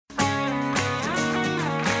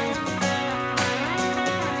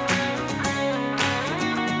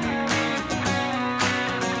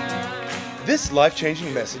This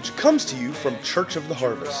life-changing message comes to you from Church of the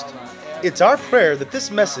Harvest. It's our prayer that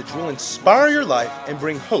this message will inspire your life and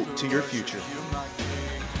bring hope to your future.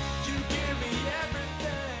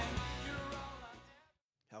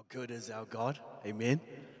 How good is our God? Amen.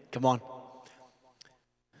 Come on.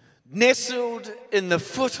 Nestled in the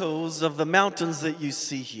foothills of the mountains that you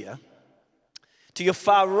see here, to your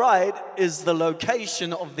far right is the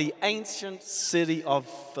location of the ancient city of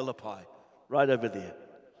Philippi, right over there.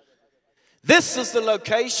 This is the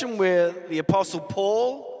location where the Apostle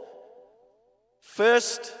Paul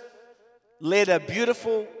first led a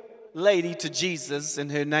beautiful lady to Jesus,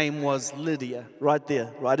 and her name was Lydia, right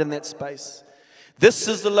there, right in that space. This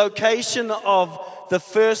is the location of the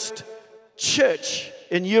first church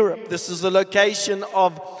in Europe. This is the location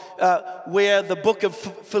of where the book of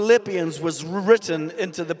Philippians was written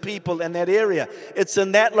into the people in that area. It's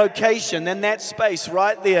in that location, in that space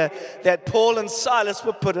right there, that Paul and Silas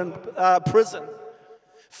were put in prison.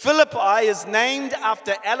 Philippi is named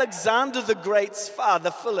after Alexander the Great's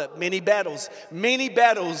father, Philip. Many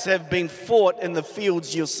battles have been fought in the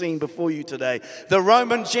fields you're seeing before you today. The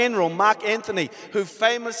Roman general, Mark Antony, who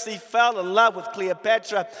famously fell in love with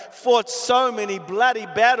Cleopatra, fought so many bloody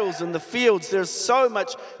battles in the fields. There's so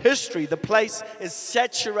much history. The place is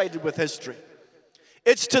saturated with history.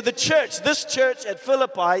 It's to the church, this church at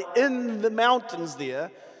Philippi in the mountains there,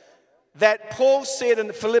 that Paul said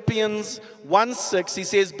in Philippians 1:6, he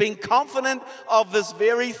says, being confident of this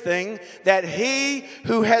very thing, that he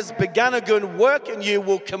who has begun a good work in you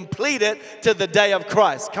will complete it to the day of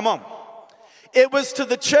Christ. Come on. It was to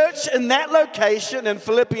the church in that location in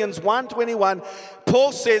Philippians 1:21,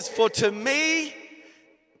 Paul says, for to me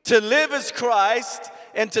to live is Christ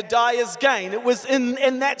and to die is gain. It was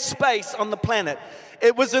in that space on the planet.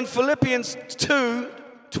 It was in Philippians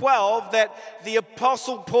 2:12 that the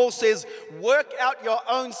Apostle Paul says, work out your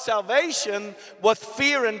own salvation with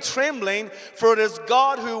fear and trembling, for it is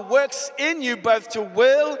God who works in you both to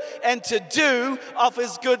will and to do of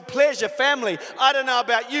his good pleasure. Family, I don't know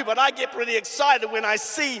about you, but I get pretty excited when I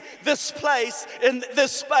see this place, in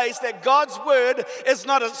this space, that God's word is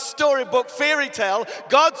not a storybook fairy tale.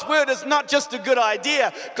 God's word is not just a good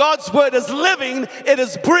idea. God's word is living, it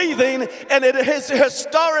is breathing, and it is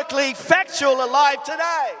historically factual, alive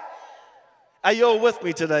today. Are you all with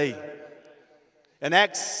me today? In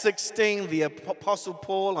Acts 16, the Apostle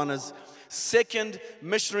Paul, on his second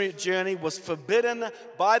missionary journey, was forbidden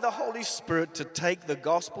by the Holy Spirit to take the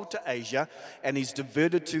gospel to Asia, and he's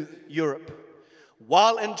diverted to Europe.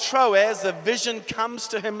 While in Troas, a vision comes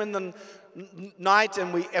to him in the night,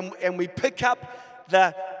 and we pick up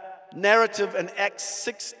the narrative in Acts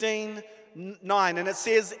 16:9, and it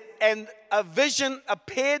says, and a vision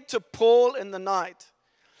appeared to Paul in the night.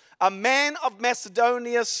 A man of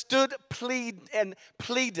Macedonia stood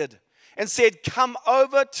pleaded and said, come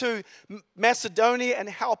over to Macedonia and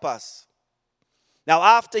help us. Now,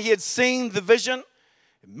 after he had seen the vision,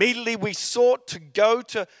 immediately we sought to go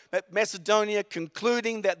to Macedonia,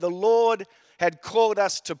 concluding that the Lord had called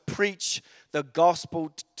us to preach the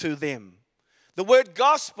gospel to them. The word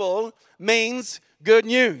gospel means good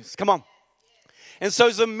news. Come on. And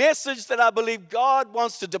so the message that I believe God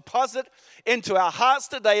wants to deposit into our hearts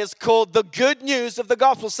today is called the good news of the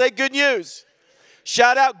gospel. Say good news.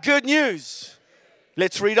 Shout out good news.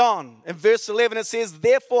 Let's read on. In verse 11 it says,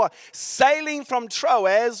 therefore, sailing from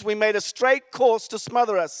Troas, we made a straight course to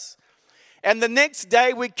Samothrace. And the next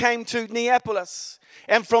day we came to Neapolis.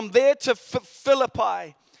 And from there to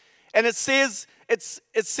Philippi. And it says,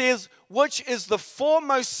 which is the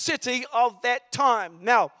foremost city of that time.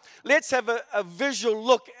 Now, let's have a visual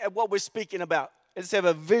look at what we're speaking about. Let's have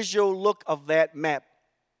a visual look of that map.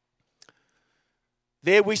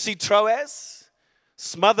 There we see Troas,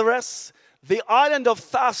 Samothrace. The island of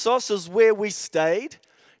Thasos is where we stayed.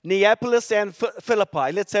 Neapolis and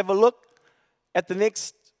Philippi. Let's have a look at the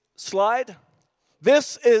next slide.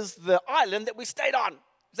 This is the island that we stayed on.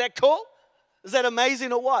 Is that cool? Is that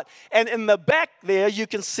amazing or what? And in the back there, you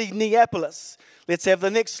can see Neapolis. Let's have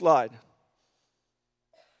the next slide.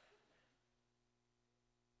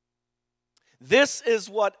 This is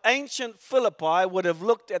what ancient Philippi would have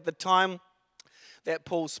looked at the time that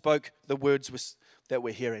Paul spoke the words that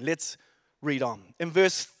we're hearing. Let's read on. In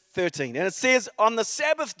verse 13, and it says, on the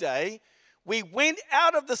Sabbath day, we went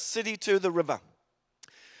out of the city to the river,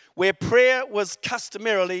 where prayer was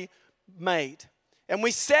customarily made. And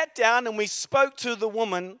we sat down and we spoke to the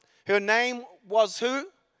woman. Her name was who?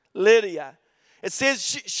 Lydia. It says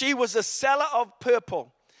she was a seller of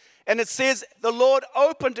purple. And it says the Lord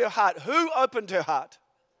opened her heart. Who opened her heart?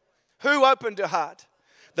 Who opened her heart?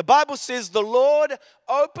 The Bible says the Lord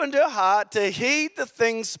opened her heart to heed the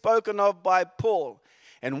things spoken of by Paul.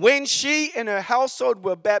 And when she and her household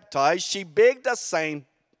were baptized, she begged us, saying,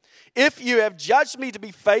 if you have judged me to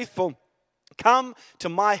be faithful, come to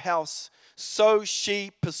my house. So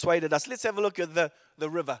she persuaded us. Let's have a look at the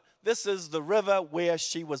river. This is the river where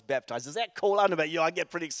she was baptized. Is that cool? I don't know about you. I get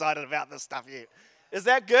pretty excited about this stuff here. Is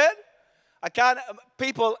that good?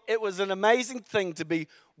 People, it was an amazing thing to be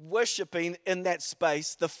worshiping in that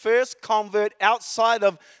space. The first convert outside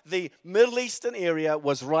of the Middle Eastern area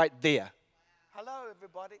was right there. Hello,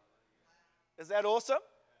 everybody. Is that awesome?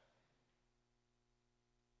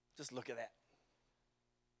 Just look at that.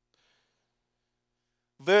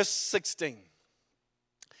 Verse 16.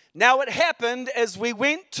 Now it happened as we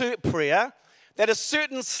went to prayer that a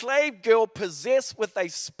certain slave girl possessed with a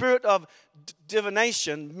spirit of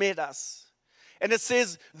divination met us. And it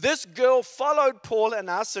says, this girl followed Paul and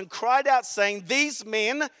us and cried out, saying, these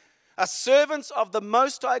men are servants of the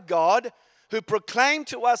Most High God, who proclaim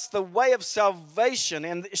to us the way of salvation.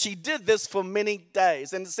 And she did this for many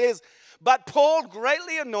days. And it says, but Paul,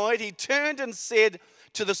 greatly annoyed, he turned and said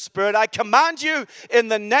to the spirit, I command you in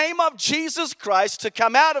the name of Jesus Christ to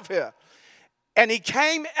come out of her. And he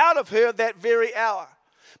came out of her that very hour.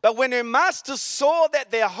 But when her masters saw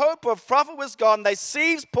that their hope of profit was gone, they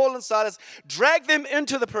seized Paul and Silas, dragged them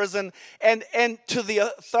into the prison and to the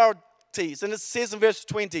authorities. And it says in verse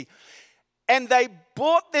 20, and they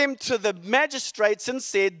brought them to the magistrates and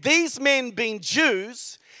said, these men being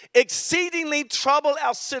Jews exceedingly trouble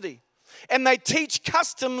our city. And they teach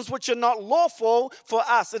customs which are not lawful for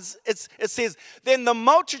us. It says, then the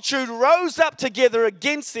multitude rose up together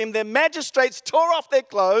against them. The magistrates tore off their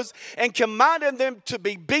clothes and commanded them to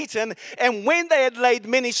be beaten. And when they had laid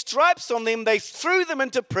many stripes on them, they threw them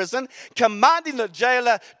into prison, commanding the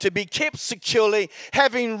jailer to be kept securely.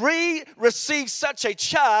 Having received such a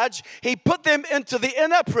charge, he put them into the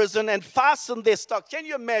inner prison and fastened their stocks. Can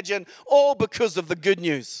you imagine? All because of the good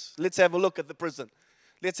news. Let's have a look at the prison.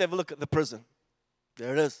 Let's have a look at the prison.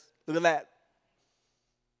 There it is. Look at that.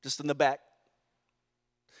 Just in the back.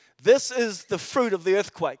 This is the fruit of the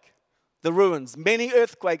earthquake, the ruins. Many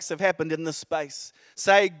earthquakes have happened in this space.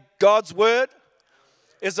 Say, God's word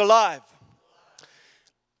is alive.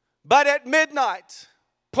 But at midnight,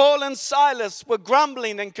 Paul and Silas were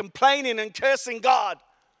grumbling and complaining and cursing God.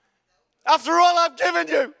 After all I've given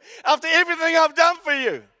you, after everything I've done for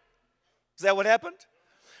you. Is that what happened?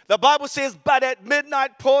 The Bible says, but at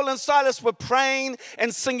midnight, Paul and Silas were praying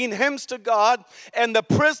and singing hymns to God, and the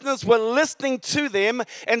prisoners were listening to them,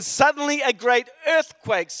 and suddenly a great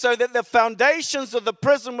earthquake, so that the foundations of the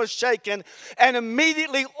prison were shaken, and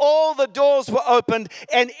immediately all the doors were opened,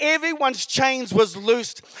 and everyone's chains was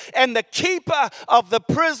loosed. And the keeper of the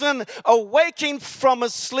prison, awaking from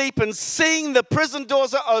his sleep and seeing the prison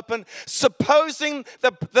doors are open, supposing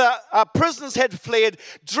the prisoners had fled,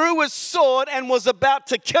 drew his sword and was about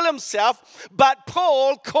to kill himself, but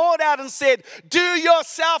Paul called out and said, do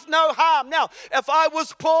yourself no harm. Now, if I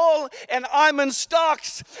was Paul and I'm in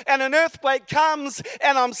stocks and an earthquake comes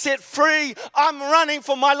and I'm set free, I'm running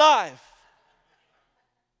for my life.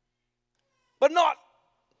 But not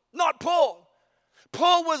Paul.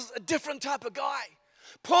 Paul was a different type of guy.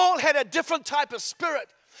 Paul had a different type of spirit.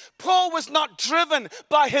 Paul was not driven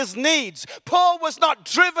by his needs. Paul was not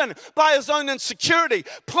driven by his own insecurity.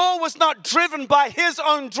 Paul was not driven by his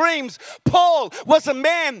own dreams. Paul was a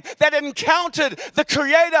man that encountered the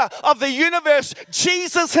creator of the universe.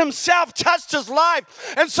 Jesus himself touched his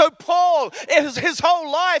life. And so Paul, his whole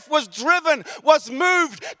life was driven, was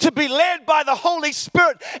moved to be led by the Holy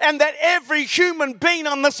Spirit, and that every human being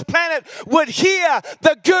on this planet would hear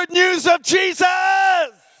the good news of Jesus.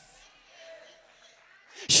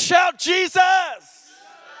 Shout Jesus.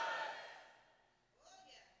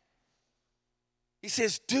 He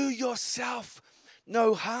says, do yourself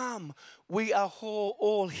no harm. We are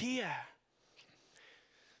all here.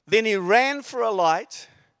 Then he ran for a light.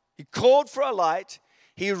 He called for a light.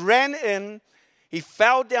 He ran in. He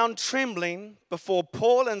fell down trembling before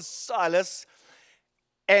Paul and Silas.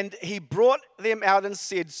 And he brought them out and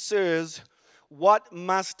said, sirs, what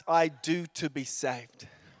must I do to be saved?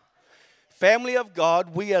 Family of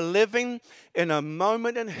God, we are living in a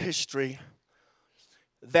moment in history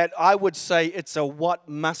that I would say it's a what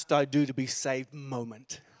must I do to be saved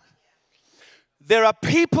moment. There are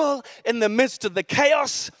people in the midst of the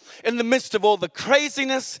chaos, in the midst of all the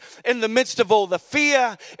craziness, in the midst of all the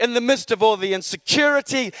fear, in the midst of all the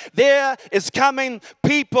insecurity. There is coming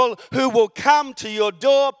people who will come to your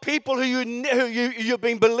door, people who you've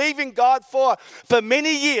been believing God for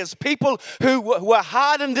many years, people who are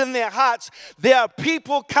hardened in their hearts. There are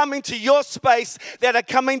people coming to your space that are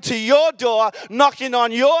coming to your door, knocking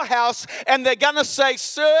on your house, and they're going to say,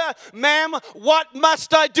 "Sir, ma'am, what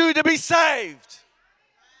must I do to be saved?"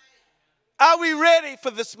 Are we ready for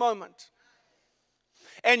this moment?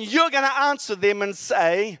 And you're going to answer them and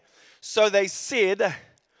say, "So they said,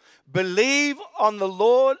 believe on the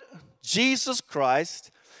Lord Jesus Christ,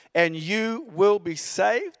 and you will be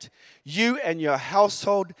saved, you and your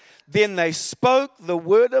household." Then they spoke the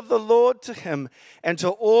word of the Lord to him and to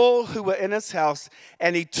all who were in his house.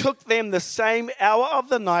 And he took them the same hour of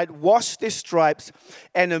the night, washed their stripes,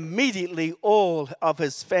 and immediately all of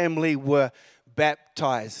his family were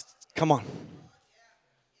baptized. Come on.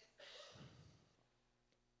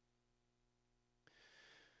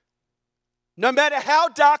 No matter how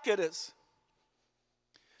dark it is,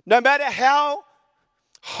 no matter how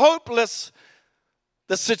hopeless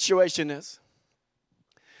the situation is,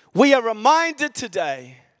 we are reminded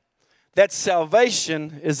today that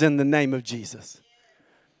salvation is in the name of Jesus.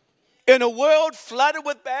 In a world flooded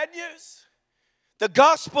with bad news, the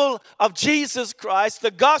gospel of Jesus Christ, the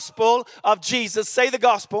gospel of Jesus, say the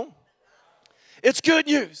gospel. It's good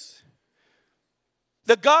news.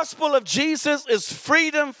 The gospel of Jesus is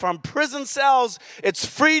freedom from prison cells. It's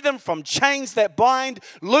freedom from chains that bind.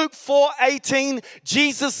 Luke 4:18,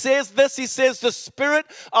 Jesus says this. He says, "The Spirit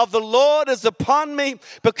of the Lord is upon me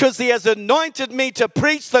because he has anointed me to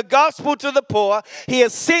preach the gospel to the poor. He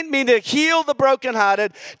has sent me to heal the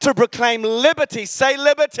brokenhearted, to proclaim liberty." Say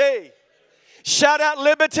liberty. Shout out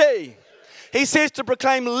liberty. He says to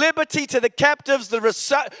proclaim liberty to the captives, the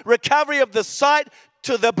recovery of the sight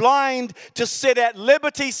to the blind, to set at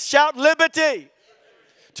liberty, shout liberty,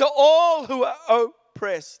 to all who are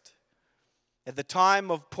oppressed. At the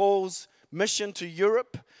time of Paul's mission to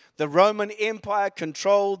Europe, the Roman Empire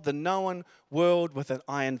controlled the known world with an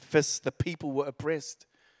iron fist. The people were oppressed.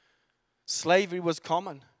 Slavery was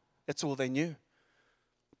common. That's all they knew.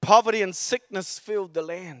 Poverty and sickness filled the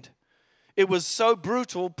land. It was so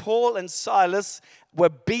brutal, Paul and Silas were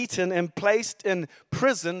beaten and placed in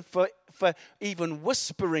prison for even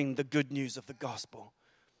whispering the good news of the gospel.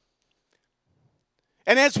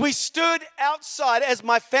 And as we stood outside, as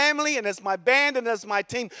my family and as my band and as my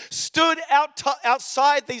team stood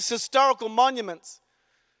outside these historical monuments,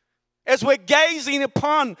 as we're gazing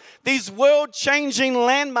upon these world-changing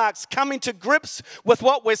landmarks, coming to grips with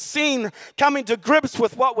what we're seeing, coming to grips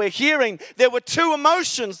with what we're hearing, there were two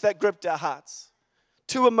emotions that gripped our hearts.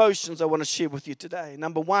 Two emotions I want to share with you today.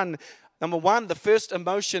 Number one, the first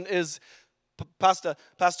emotion is, Pastor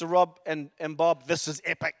Rob and Bob, this is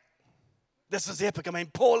epic. This is epic. I mean,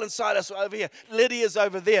 Paul and Silas are over here. Lydia's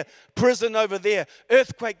over there. Prison over there.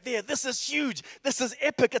 Earthquake there. This is huge. This is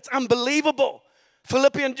epic. It's unbelievable.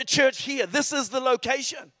 Philippian church here. This is the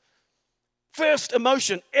location. First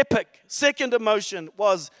emotion, epic. Second emotion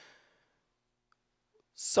was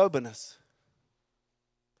soberness,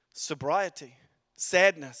 sobriety,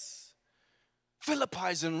 sadness.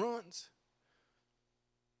 Philippi's in ruins.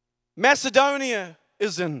 Macedonia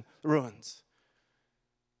is in ruins.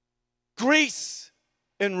 Greece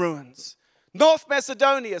in ruins. North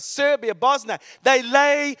Macedonia, Serbia, Bosnia, they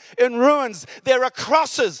lay in ruins. There are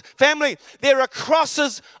crosses, family, there are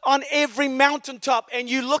crosses on every mountaintop, and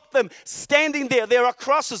you look them standing there. There are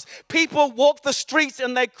crosses. People walk the streets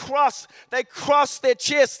and they cross their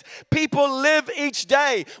chest. People live each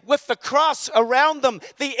day with the cross around them.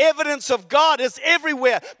 The evidence of God is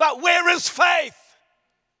everywhere. But where is faith?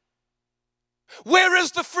 Where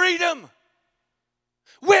is the freedom?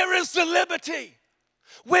 Where is the liberty?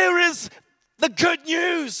 Where is the good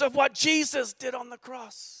news of what Jesus did on the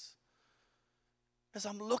cross? As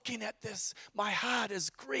I'm looking at this, my heart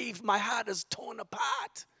is grieved. My heart is torn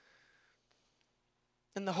apart.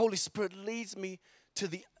 And the Holy Spirit leads me to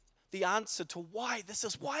the answer to why this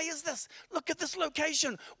is. Why is this? Look at this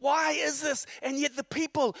location. Why is this? And yet the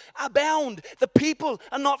people are bound. The people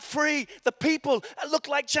are not free. The people look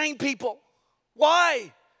like chained people.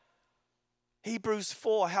 Why? Hebrews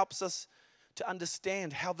 4 helps us to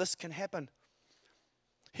understand how this can happen.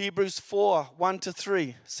 Hebrews 4,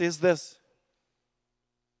 1-3 says this.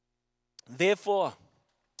 Therefore,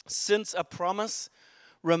 since a promise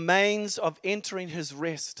remains of entering his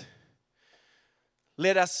rest,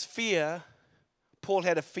 let us fear, Paul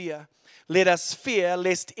had a fear, let us fear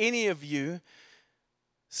lest any of you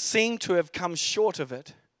seem to have come short of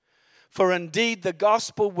it. For indeed the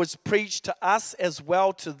gospel was preached to us as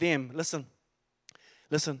well to them. Listen.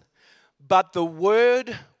 But the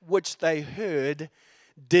word which they heard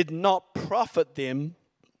did not profit them,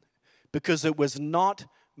 because it was not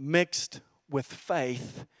mixed with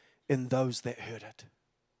faith in those that heard it.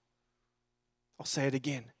 I'll say it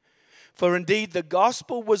again. For indeed the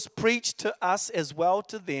gospel was preached to us as well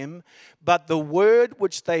to them, but the word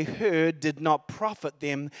which they heard did not profit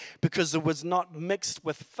them, because it was not mixed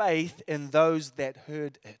with faith in those that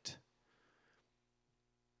heard it.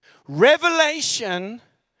 Revelation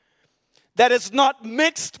that is not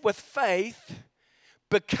mixed with faith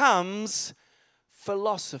becomes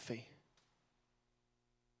philosophy.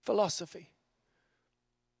 Philosophy.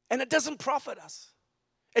 And it doesn't profit us.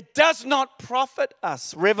 It does not profit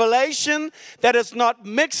us. Revelation that is not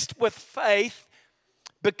mixed with faith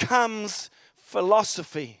becomes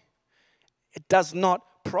philosophy. It does not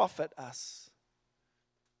profit us.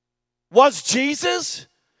 Was Jesus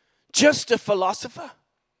just a philosopher?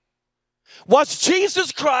 Was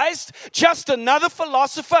Jesus Christ just another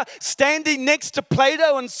philosopher standing next to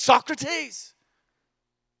Plato and Socrates?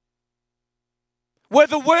 Were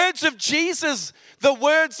the words of Jesus the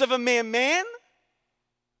words of a mere man?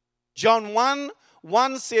 John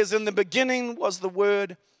 1:1 says, in the beginning was the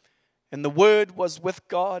Word, and the Word was with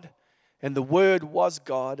God, and the Word was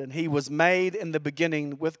God, and He was made in the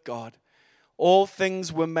beginning with God. All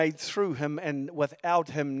things were made through Him, and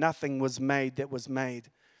without Him nothing was made that was made.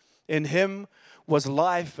 In Him was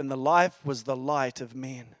life, and the life was the light of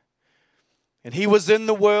men. And He was in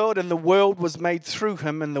the world, and the world was made through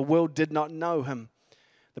Him, and the world did not know Him.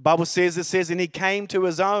 The Bible says, and He came to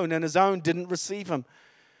His own, and His own didn't receive Him.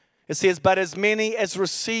 It says, but as many as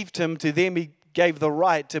received Him, to them He gave the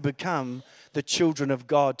right to become the children of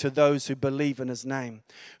God, to those who believe in His name,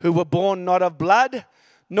 who were born not of blood,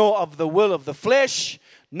 nor of the will of the flesh,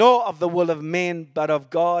 nor of the will of men, but of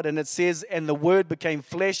God. And it says, and the Word became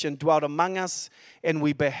flesh and dwelt among us, and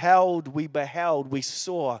we beheld, we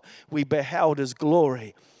saw, we beheld His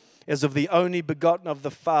glory, as of the only begotten of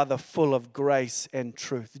the Father, full of grace and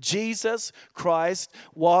truth. Jesus Christ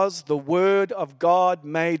was the Word of God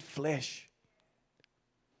made flesh.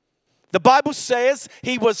 The Bible says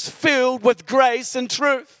He was filled with grace and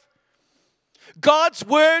truth. God's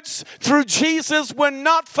words through Jesus were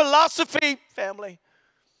not philosophy, family.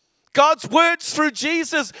 God's words through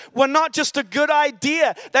Jesus were not just a good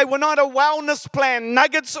idea. They were not a wellness plan,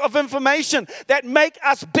 nuggets of information that make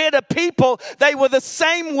us better people. They were the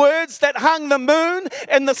same words that hung the moon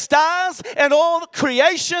and the stars and all the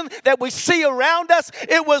creation that we see around us.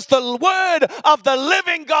 It was the word of the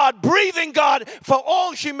living God, breathing God for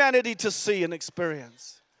all humanity to see and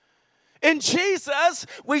experience. In Jesus,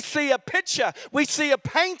 we see a picture, we see a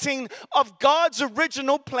painting of God's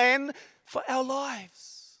original plan for our lives.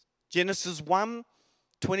 Genesis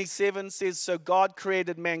 1:27 says, so God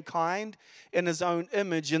created mankind in His own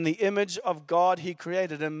image. In the image of God, He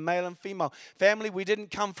created him, male and female. Family, we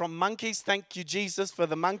didn't come from monkeys. Thank you, Jesus, for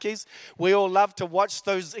the monkeys. We all love to watch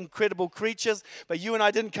those incredible creatures. But you and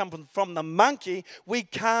I didn't come from the monkey. We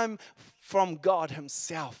came from God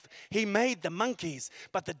Himself. He made the monkeys.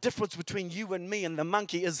 But the difference between you and me and the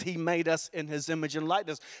monkey is He made us in His image and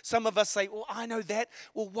likeness. Some of us say, well, I know that.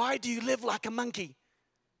 Well, why do you live like a monkey?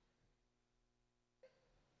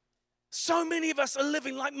 So many of us are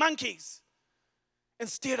living like monkeys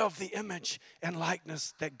instead of the image and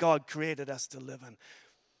likeness that God created us to live in.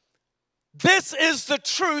 This is the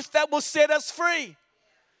truth that will set us free.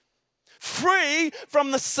 Free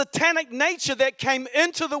from the satanic nature that came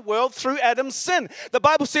into the world through Adam's sin. The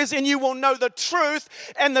Bible says, and you will know the truth,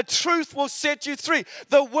 and the truth will set you free.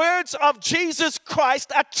 The words of Jesus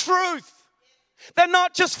Christ are truth. They're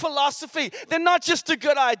not just philosophy. They're not just a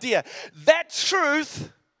good idea. That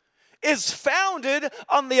truth is founded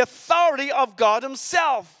on the authority of God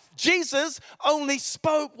Himself. Jesus only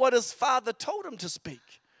spoke what His Father told Him to speak.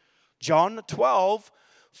 John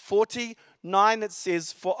 12:49, it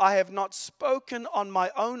says, for I have not spoken on my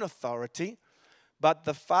own authority, but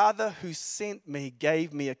the Father who sent me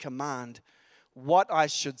gave me a command, what I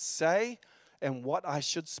should say and what I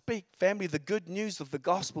should speak. Family, the good news of the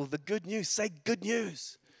gospel, the good news, say good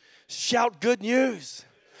news. Shout good news.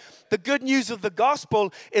 The good news of the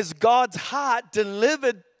gospel is God's heart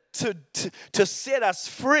delivered to set us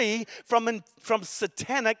free from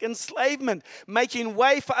satanic enslavement, making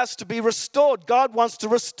way for us to be restored. God wants to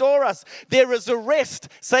restore us. There is a rest.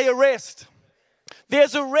 Say a rest.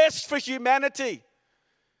 There's a rest for humanity.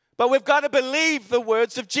 But we've got to believe the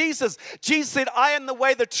words of Jesus. Jesus said, I am the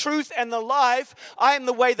way, the truth, and the life. I am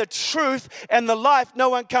the way, the truth, and the life. No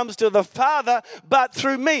one comes to the Father but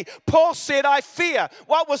through me. Paul said, I fear.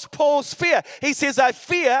 What was Paul's fear? He says, I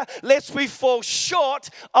fear lest we fall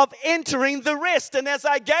short of entering the rest. And as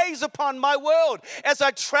I gaze upon my world, as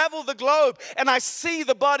I travel the globe, and I see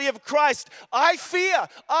the body of Christ, I fear.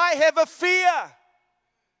 I have a fear.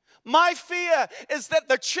 My fear is that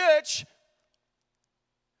the church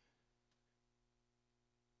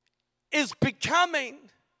is becoming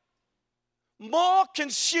more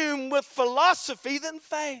consumed with philosophy than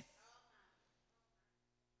faith.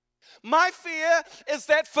 My fear is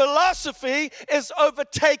that philosophy is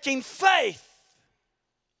overtaking faith.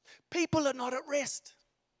 People are not at rest.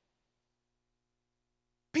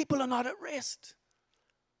 People are not at rest.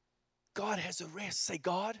 God has a rest. Say,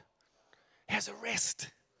 God has a rest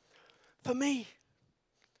for me.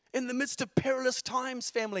 In the midst of perilous times,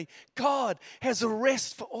 family, God has a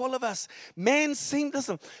rest for all of us. Man seems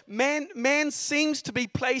to be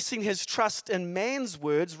placing his trust in man's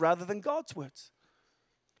words rather than God's words.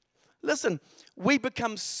 Listen, we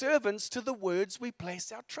become servants to the words we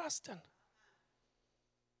place our trust in.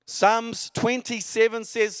 Psalms 27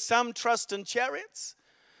 says, some trust in chariots,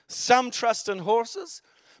 some trust in horses,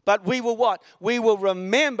 but we will what? We will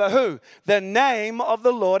remember who? The name of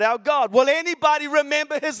the Lord our God. Will anybody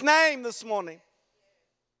remember his name this morning?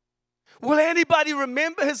 Will anybody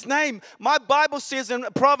remember his name? My Bible says in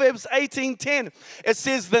Proverbs 18:10, it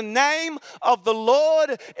says, the name of the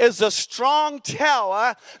Lord is a strong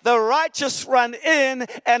tower. The righteous run in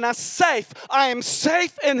and are safe. I am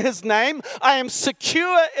safe in his name. I am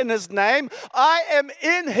secure in his name. I am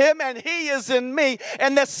in him and he is in me.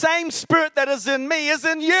 And the same spirit that is in me is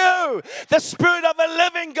in you. The spirit of a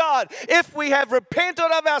living God. If we have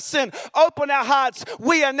repented of our sin, open our hearts,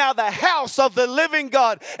 we are now the house of the living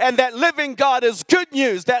God. And that living God is good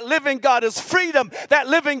news. That living God is freedom. That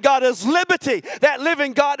living God is liberty. That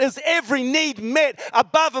living God is every need met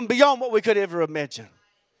above and beyond what we could ever imagine.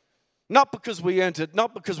 Not because we earned it,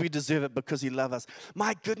 not because we deserve it, because he loves us.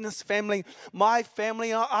 My goodness, family, my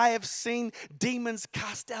family, I have seen demons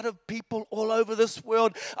cast out of people all over this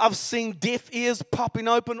world. I've seen deaf ears popping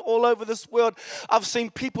open all over this world. I've seen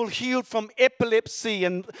people healed from epilepsy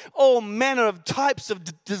and all manner of types of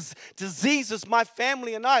diseases. My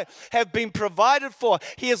family and I have been provided for.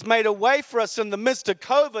 He has made a way for us in the midst of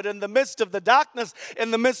COVID, in the midst of the darkness,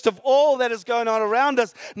 in the midst of all that is going on around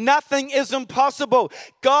us. Nothing is impossible.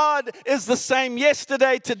 God is the same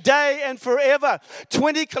yesterday, today, and forever.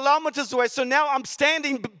 20 kilometers away. So now I'm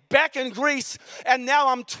standing back in Greece, and now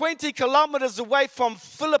I'm 20 kilometers away from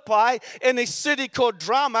Philippi in a city called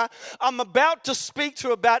Drama. I'm about to speak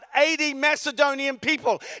to about 80 Macedonian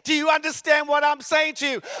people. Do you understand what I'm saying to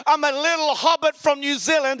you? I'm a little hobbit from New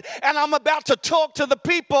Zealand, and I'm about to talk to the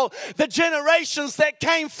people, the generations that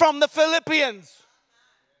came from the Philippians.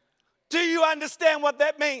 Do you understand what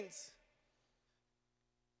that means?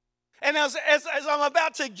 And as I'm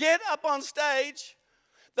about to get up on stage,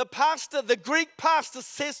 the Greek pastor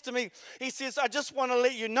says to me, he says, I just want to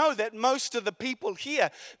let you know that most of the people here,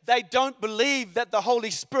 they don't believe that the Holy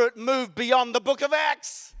Spirit moved beyond the book of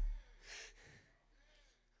Acts.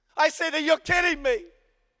 I said, you're kidding me.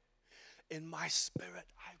 In my spirit,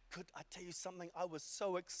 I tell you something, I was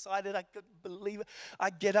so excited, I couldn't believe it. I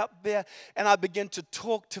get up there and I begin to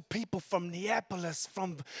talk to people from Neapolis,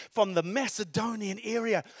 from the Macedonian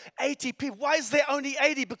area. 80 people. Why is there only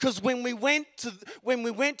 80? Because when we went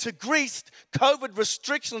to Greece, COVID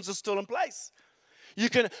restrictions are still in place.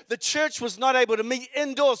 The church was not able to meet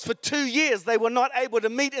indoors for 2 years. They were not able to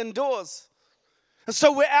meet indoors. And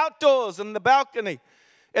so we're outdoors in the balcony,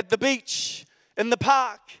 at the beach, in the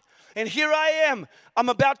park. And here I am. I'm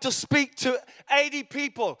about to speak to 80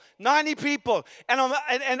 people, 90 people. And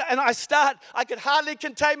I could hardly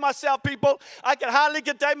contain myself, people. I could hardly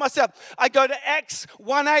contain myself. I go to Acts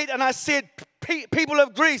 1:8 and I said, people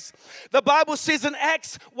of Greece, the Bible says in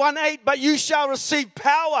Acts 1:8, but you shall receive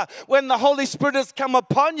power when the Holy Spirit has come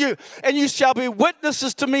upon you, and you shall be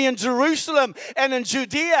witnesses to me in Jerusalem and in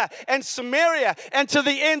Judea and Samaria and to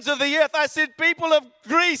the ends of the earth. I said, people of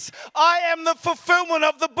Greece, I am the fulfillment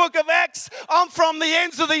of the book of Acts. I'm from the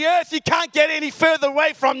ends of the earth. You can't get any further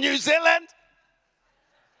away from New Zealand.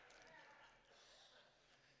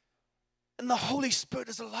 And the Holy Spirit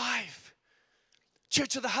is alive.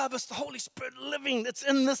 Church of the Harvest, the Holy Spirit living. It's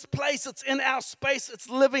in this place. It's in our space. It's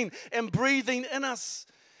living and breathing in us.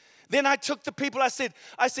 Then I took the people, I said,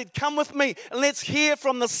 come with me and let's hear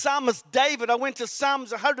from the psalmist David. I went to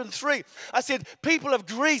Psalms 103. I said, people of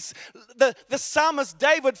Greece, the psalmist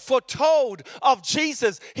David foretold of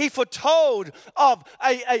Jesus. He foretold of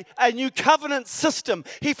a new covenant system.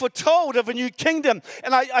 He foretold of a new kingdom.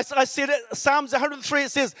 And I said, Psalms 103,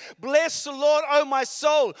 it says, bless the Lord, O my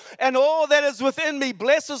soul, and all that is within me.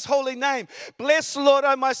 Bless his holy name. Bless the Lord,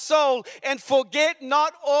 O my soul, and forget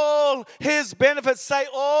not all his benefits. Say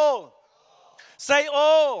all. Say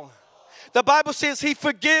all. The Bible says he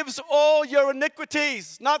forgives all your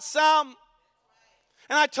iniquities, not some.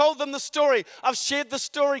 And I told them the story. I've shared the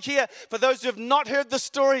story here. For those who have not heard the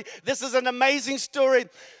story, this is an amazing story.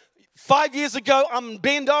 5 years ago, I'm in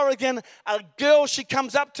Bend, Oregon. A girl, she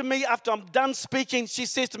comes up to me after I'm done speaking. She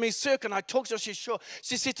says to me, sir, can I talk to her? She's sure.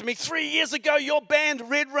 She said to me, 3 years ago, your band,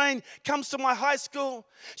 Red Rain, comes to my high school.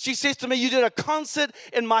 She says to me, you did a concert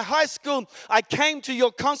in my high school. I came to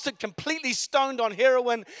your concert completely stoned on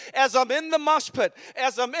heroin. As I'm in the mosh pit,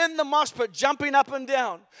 jumping up and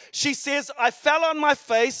down. She says, I fell on my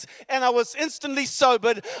face and I was instantly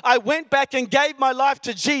sobered. I went back and gave my life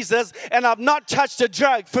to Jesus, and I've not touched a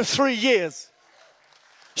drug for 3 years.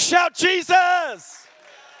 Shout Jesus!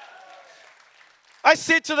 I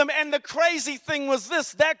said to them, and the crazy thing was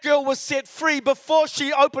this, that girl was set free before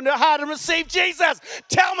she opened her heart and received Jesus.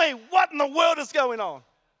 Tell me, what in the world is going on?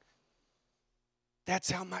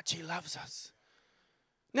 That's how much he loves us.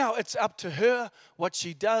 Now, it's up to her what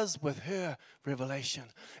she does with her revelation.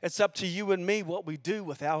 It's up to you and me what we do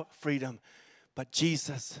with our freedom. But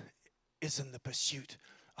Jesus is in the pursuit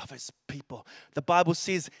of his people. The Bible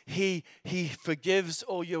says he forgives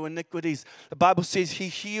all your iniquities. The Bible says he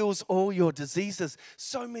heals all your diseases.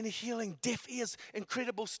 So many healing, deaf ears,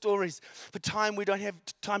 incredible stories. For time, we don't have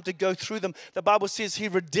time to go through them. The Bible says he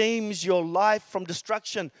redeems your life from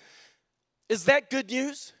destruction. Is that good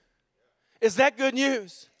news? Is that good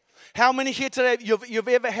news? How many here today, you've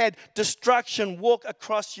ever had destruction walk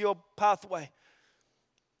across your pathway?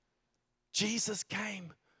 Jesus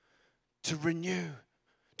came to renew,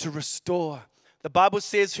 to restore. The Bible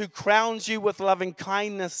says, who crowns you with loving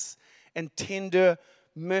kindness and tender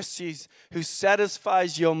mercies, who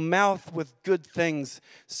satisfies your mouth with good things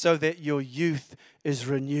so that your youth is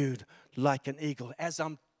renewed like an eagle. As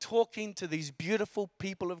I'm talking to these beautiful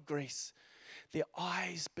people of Greece, their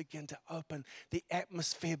eyes begin to open. The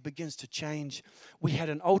atmosphere begins to change. We had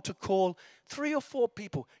an altar call. 3 or 4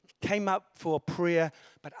 people came up for a prayer,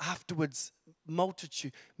 but afterwards,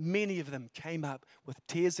 multitude, many of them came up with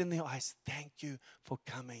tears in their eyes. Thank you for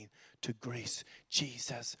coming to Greece.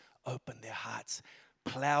 Jesus opened their hearts,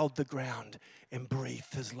 plowed the ground, and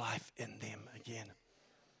breathed his life in them again.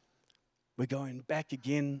 We're going back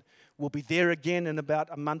again. We'll be there again in about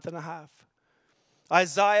a month and a half.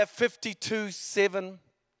 Isaiah 52:7,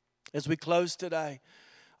 as we close today.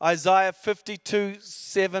 Isaiah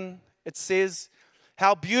 52:7, it says,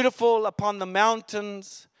 how beautiful upon the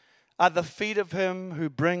mountains are the feet of him who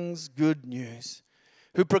brings good news,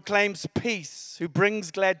 who proclaims peace, who brings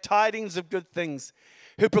glad tidings of good things,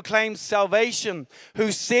 who proclaims salvation,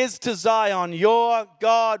 who says to Zion, your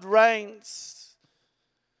God reigns.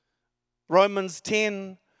 Romans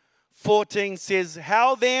 10:14 says,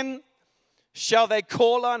 how then shall they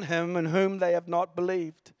call on him in whom they have not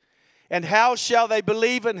believed? And how shall they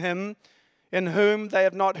believe in him in whom they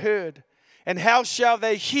have not heard? And how shall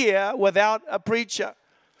they hear without a preacher?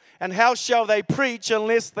 And how shall they preach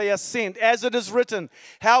unless they are sent? As it is written,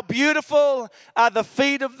 how beautiful are the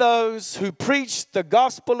feet of those who preach the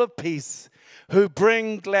gospel of peace, who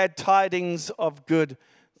bring glad tidings of good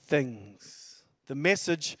things. The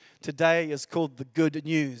message today is called the good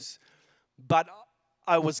news, but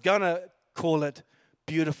I was going to call it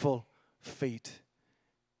beautiful feet.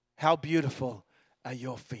 How beautiful are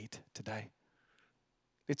your feet today?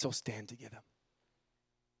 Let's all stand together.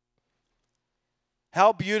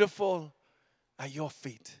 How beautiful are your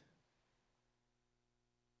feet?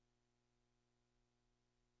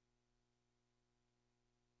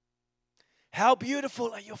 How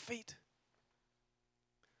beautiful are your feet?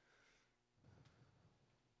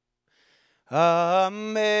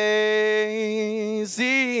 Amazing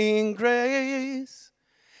grace,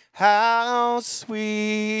 how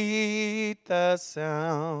sweet the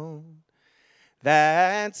sound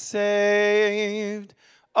that saved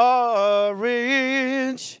a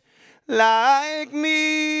wretch like me.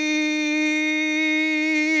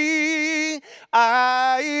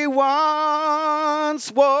 I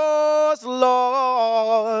once was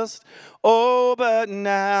lost, oh, but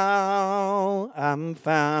now I'm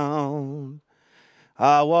found.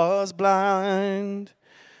 I was blind,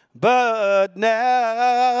 but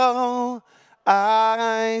now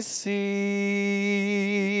I see.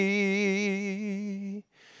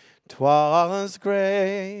 'Twas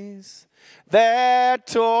grace that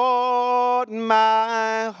taught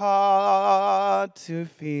my heart to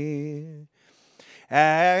fear,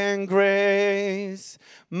 and grace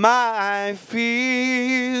my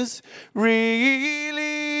fears relieved.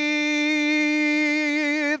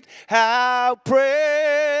 How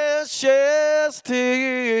precious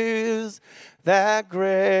 'tis that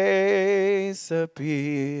grace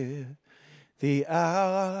appeared the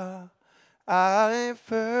hour I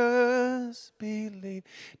first believed.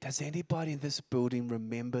 Does anybody in this building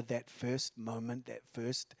remember that first moment, that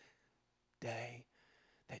first day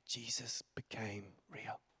that Jesus became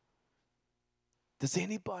real? Does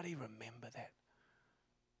anybody remember that?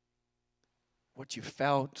 What you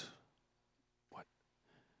felt? What?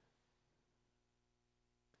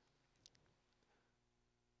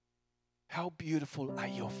 How beautiful are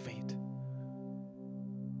your feet?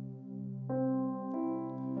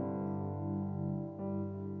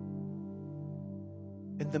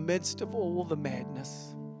 In the midst of all the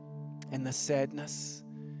madness and the sadness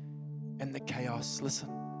and the chaos, listen.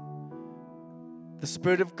 The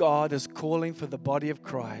Spirit of God is calling for the body of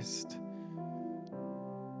Christ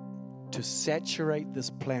to saturate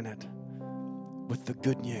this planet with the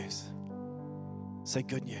good news. Say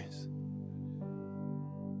good news.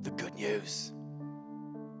 The good news.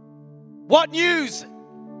 What news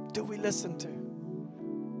do we listen to?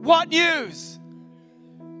 What news?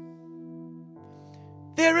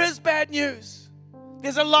 There is bad news.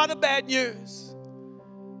 There's a lot of bad news.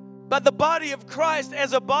 But the body of Christ,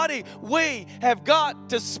 as a body, we have got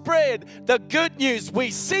to spread the good news.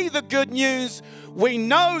 We see the good news. We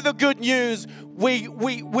know the good news.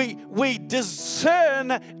 We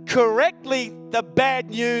discern correctly the bad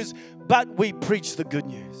news, but we preach the good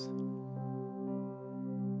news.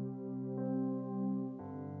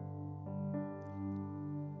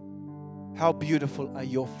 How beautiful are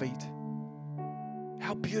your feet?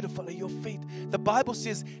 How beautiful are your feet? The Bible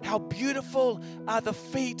says, how beautiful are the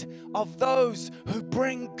feet of those who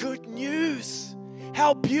bring good news.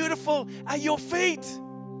 How beautiful are your feet?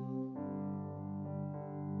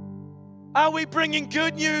 Are we bringing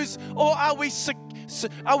good news, or are we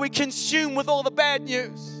consumed with all the bad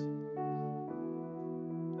news?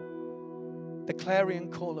 The clarion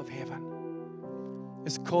call of heaven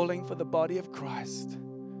is calling for the body of Christ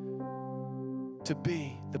to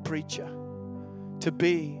be the preacher, to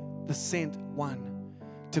be the sent one,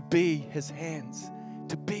 to be His hands,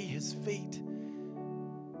 to be His feet,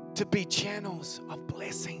 to be channels of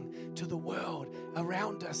blessing to the world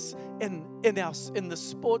around us, in the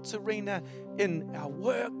sports arena, in our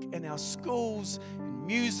work, in our schools, in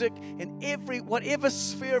music, in whatever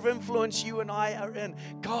sphere of influence you and I are in.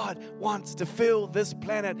 God wants to fill this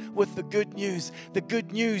planet with the good news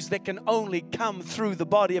that can only come through the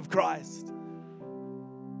body of Christ.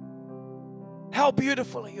 How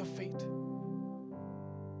beautiful are your feet?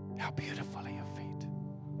 How beautiful are your feet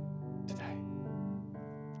today?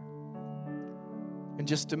 In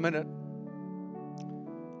just a minute,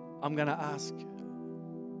 I'm going to ask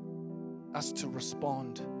us to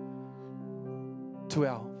respond to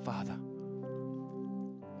our Father,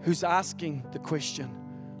 who's asking the question,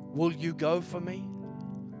 will you go for me?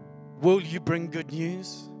 Will you bring good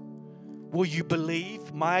news? Will you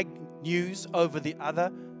believe my news over the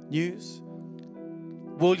other news?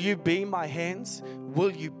 Will you be my hands?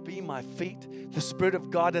 Will you be my feet? The Spirit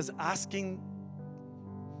of God is asking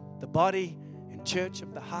the body and church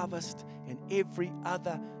of the harvest and every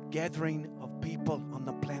other gathering of people on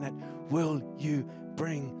the planet, will you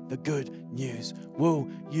bring the good news? Will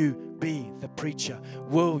you be the preacher?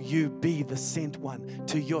 Will you be the sent one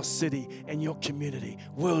to your city and your community?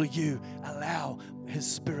 Will you allow His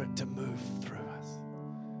Spirit to move through us?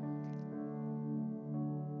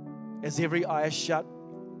 As every eye is shut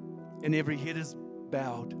and every head is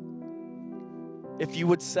bowed, if you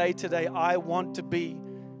would say today, I want to be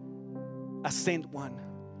a sent one.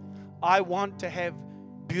 I want to have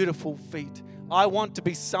beautiful feet. I want to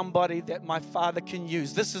be somebody that my Father can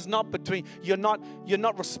use. This is not between, you're not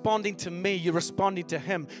responding to me, you're responding to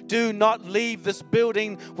Him. Do not leave this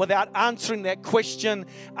building without answering that question,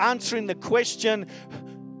 answering the question,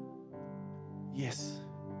 yes,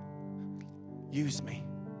 use me.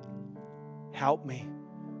 Help me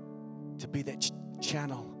to be that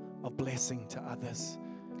channel of blessing to others.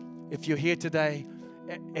 If you're here today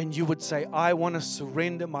and you would say, I want to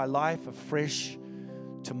surrender my life afresh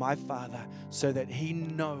to my Father so that He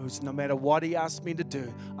knows no matter what He asks me to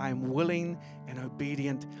do, I am willing and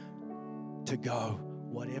obedient to go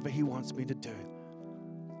whatever He wants me to do.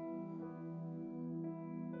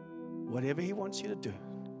 Whatever He wants you to do,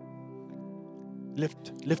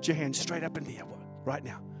 lift your hand straight up in the air right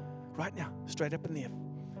now. Right now, straight up in the air.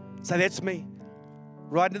 Say, that's me.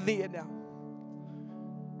 Right in the air now.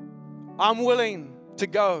 I'm willing to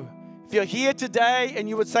go. If you're here today and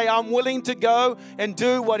you would say, I'm willing to go and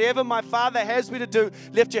do whatever my Father has me to do,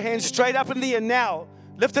 lift your hand straight up in the air now.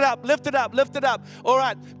 Lift it up, lift it up, lift it up. All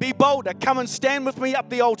right, be bolder. Come and stand with me up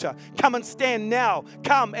the altar. Come and stand now.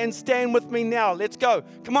 Come and stand with me now. Let's go.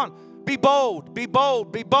 Come on. Be bold, be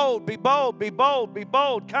bold, be bold, be bold, be bold, be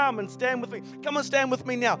bold. Come and stand with me. Come and stand with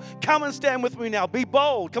me now. Come and stand with me now. Be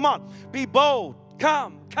bold. Come on. Be bold.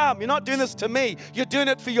 Come. You're not doing this to me. You're doing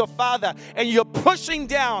it for your Father. And you're pushing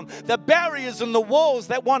down the barriers and the walls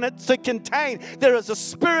that want it to contain. There is a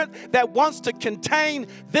spirit that wants to contain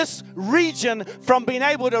this region from being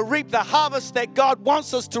able to reap the harvest that God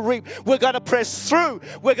wants us to reap. We've got to press through.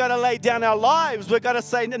 We've got to lay down our lives. We've got to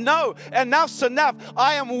say, no, enough's enough.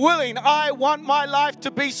 I am willing. I want my life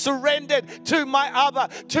to be surrendered to my Abba,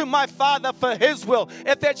 to my Father for His will.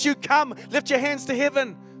 If that's you, come. Lift your hands to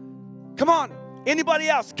heaven. Come on. Anybody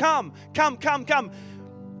else? Come.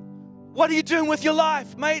 What are you doing with your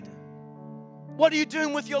life, mate? What are you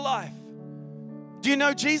doing with your life? Do you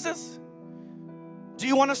know Jesus? Do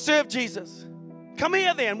you want to serve Jesus? Come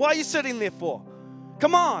here then. What are you sitting there for?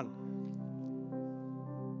 Come on.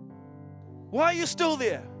 Why are you still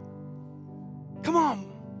there? Come on.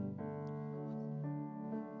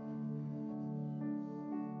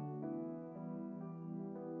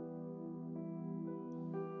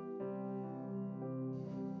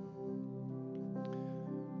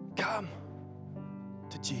 Come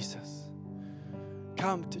to Jesus.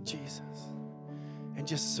 Come to Jesus and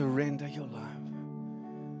just surrender your life.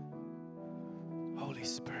 Holy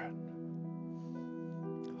Spirit.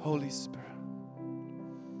 Holy Spirit.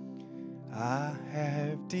 I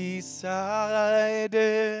have decided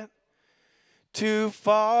to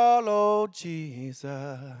follow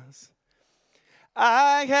Jesus.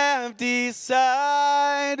 I have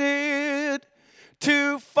decided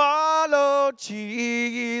to follow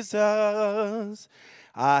Jesus.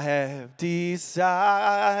 I have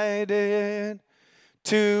decided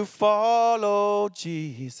to follow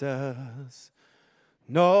Jesus.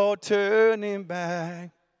 No turning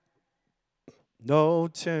back. No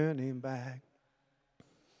turning back.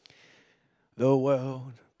 The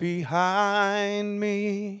world behind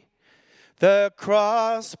me, the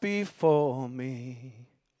cross before me.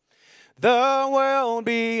 The world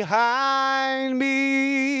behind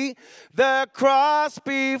me, the cross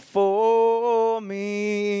before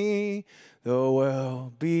me. The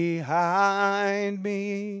world behind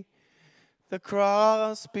me, the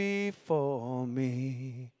cross before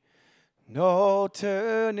me. No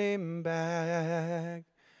turning back,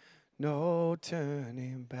 no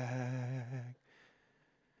turning back.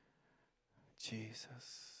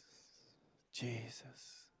 Jesus,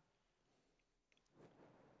 Jesus.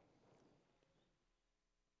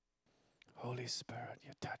 Holy Spirit,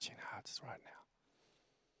 you're touching hearts right now.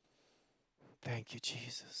 Thank you,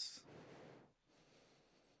 Jesus.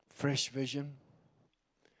 Fresh vision,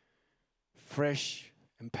 fresh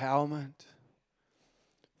empowerment,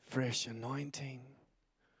 fresh anointing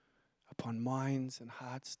upon minds and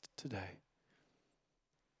hearts today.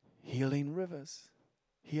 Healing rivers,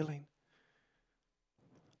 healing.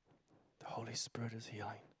 The Holy Spirit is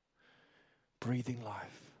healing, breathing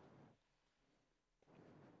life.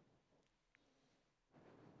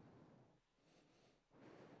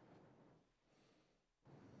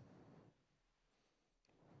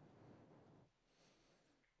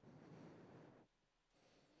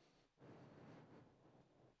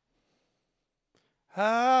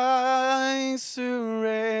 I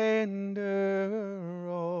surrender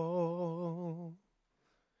all.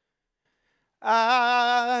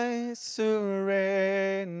 I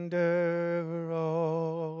surrender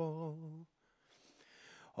all.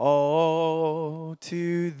 All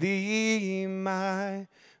to Thee, my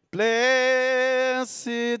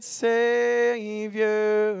blessed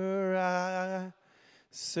Savior, I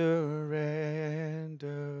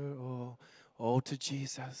surrender all. All to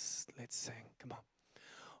Jesus. Let's sing. Come on.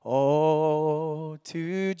 All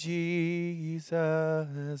to Jesus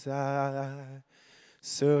I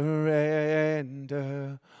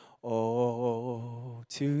surrender. All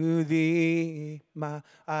to Thee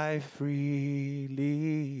I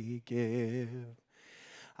freely give.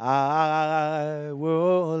 I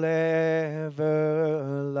will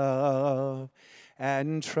ever love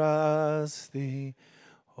and trust Thee.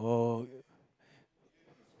 Oh,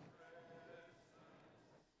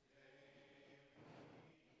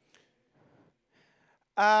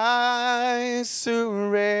 I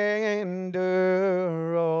surrender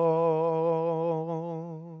all.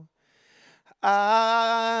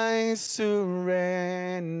 I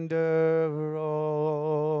surrender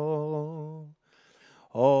all.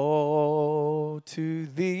 Oh, to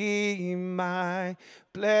thee, my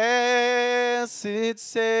blessed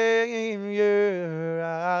Savior,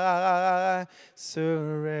 I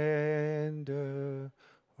surrender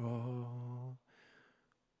all.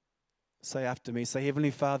 Say after me, say,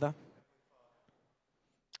 Heavenly Father,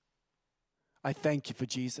 I thank you for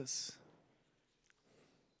Jesus.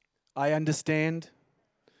 I understand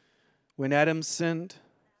when Adam sinned,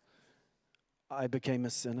 I became a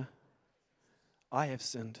sinner. I have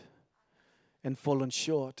sinned and fallen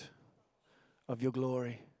short of your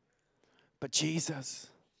glory. But Jesus,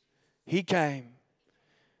 He came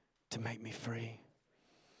to make me free.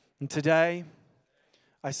 And today,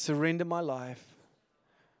 I surrender my life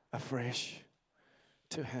afresh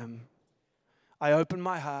to Him. I open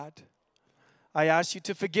my heart. I ask you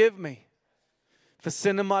to forgive me for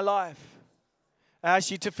sin in my life. I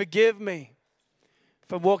ask you to forgive me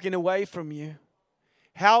for walking away from you.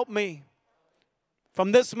 Help me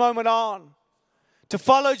from this moment on to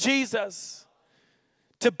follow Jesus,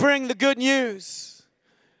 to bring the good news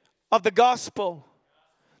of the gospel,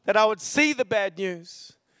 that I would see the bad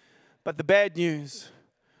news, but the bad news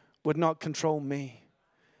would not control me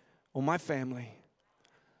or my family,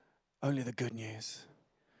 only the good news.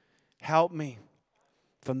 Help me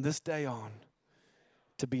from this day on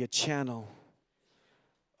to be a channel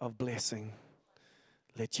of blessing.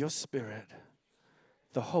 Let your Spirit,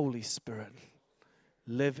 the Holy Spirit,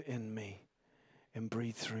 live in me and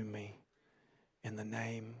breathe through me in the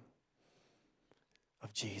name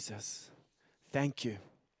of Jesus. Thank you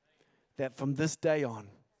that from this day on,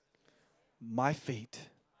 my feet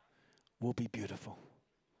will be beautiful.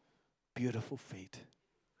 Beautiful feet.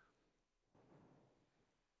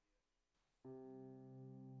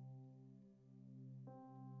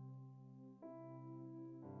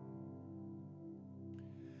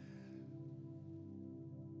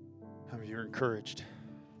 How many of you are encouraged,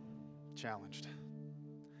 challenged?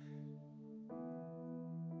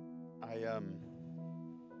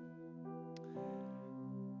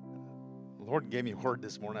 The Lord gave me a word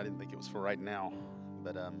this morning. I didn't think it was for right now,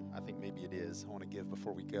 but I think maybe it is. I want to give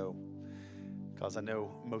before we go, because I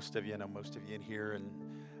know most of you in here, and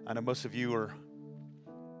I know most of you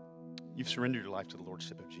you've surrendered your life to the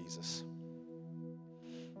Lordship of Jesus.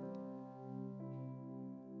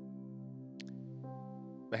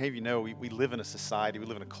 But hey, you know, we live in a society, we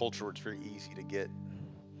live in a culture where it's very easy to get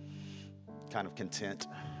kind of content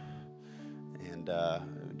and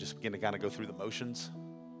just begin to kind of go through the motions.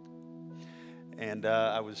 And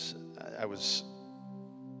I was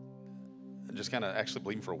just kind of actually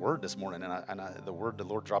believing for a word this morning, and the word the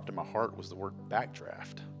Lord dropped in my heart was the word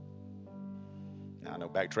backdraft. Now I know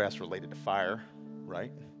backdraft's related to fire,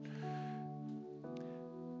 right?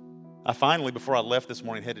 I finally, before I left this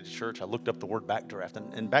morning, headed to church, I looked up the word backdraft.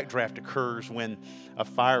 And backdraft occurs when a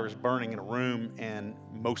fire is burning in a room and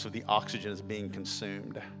most of the oxygen is being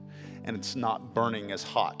consumed. And it's not burning as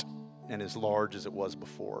hot and as large as it was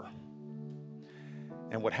before.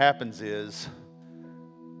 And what happens is,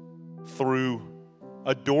 through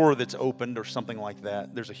a door that's opened or something like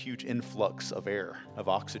that, there's a huge influx of air, of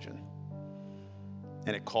oxygen.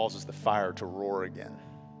 And it causes the fire to roar again.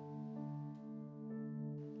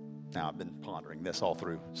 Now, I've been pondering this all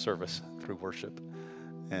through service, through worship,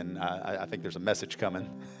 and I think there's a message coming.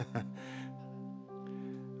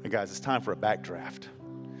 Guys, it's time for a backdraft.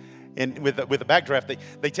 And with a backdraft,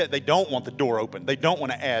 they don't want the door open. They don't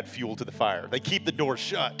want to add fuel to the fire. They keep the doors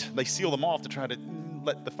shut. They seal them off to try to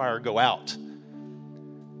let the fire go out.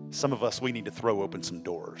 Some of us, we need to throw open some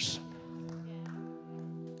doors.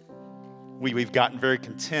 We've gotten very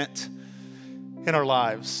content in our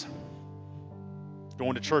lives.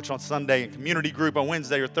 Going to church on Sunday and community group on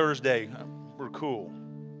Wednesday or Thursday, we're cool,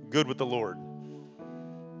 good with the Lord.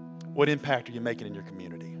 What impact are you making in your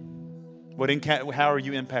community? How are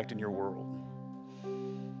you impacting your world?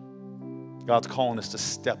 God's calling us to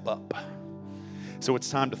step up. So it's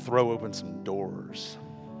time to throw open some doors.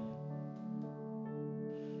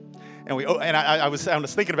 And I was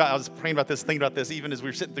praying about this, thinking about this, even as we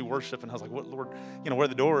were sitting through worship, and I was like, "What, Lord? Where are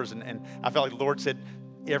the doors?" And I felt like the Lord said,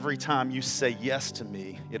 every time you say yes to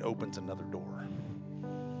me, it opens another door.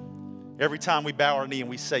 Every time we bow our knee and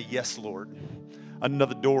we say, "Yes, Lord,"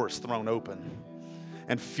 another door is thrown open.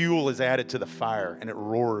 And fuel is added to the fire, and it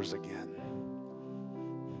roars again.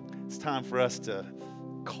 It's time for us to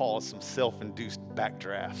cause some self-induced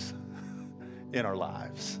backdrafts in our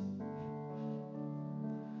lives.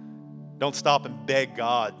 Don't stop and beg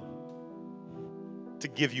God to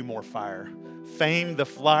give you more fire. Fame the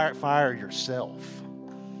fire yourself.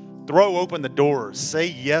 Throw open the doors. Say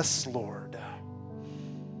yes, Lord.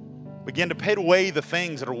 Begin to put away the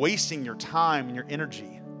things that are wasting your time and your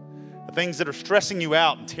energy, the things that are stressing you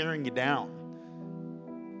out and tearing you down.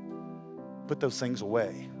 Put those things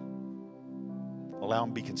away. Allow them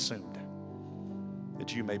to be consumed,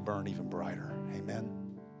 that you may burn even brighter. Amen.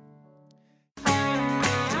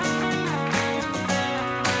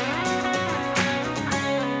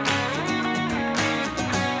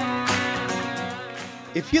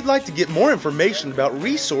 If you'd like to get more information about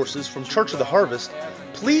resources from Church of the Harvest,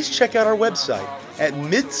 please check out our website at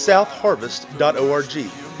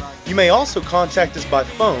midsouthharvest.org. You may also contact us by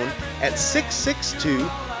phone at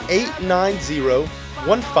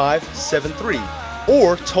 662-890-1573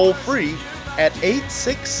 or toll free at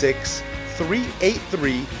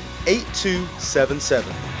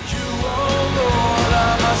 866-383-8277.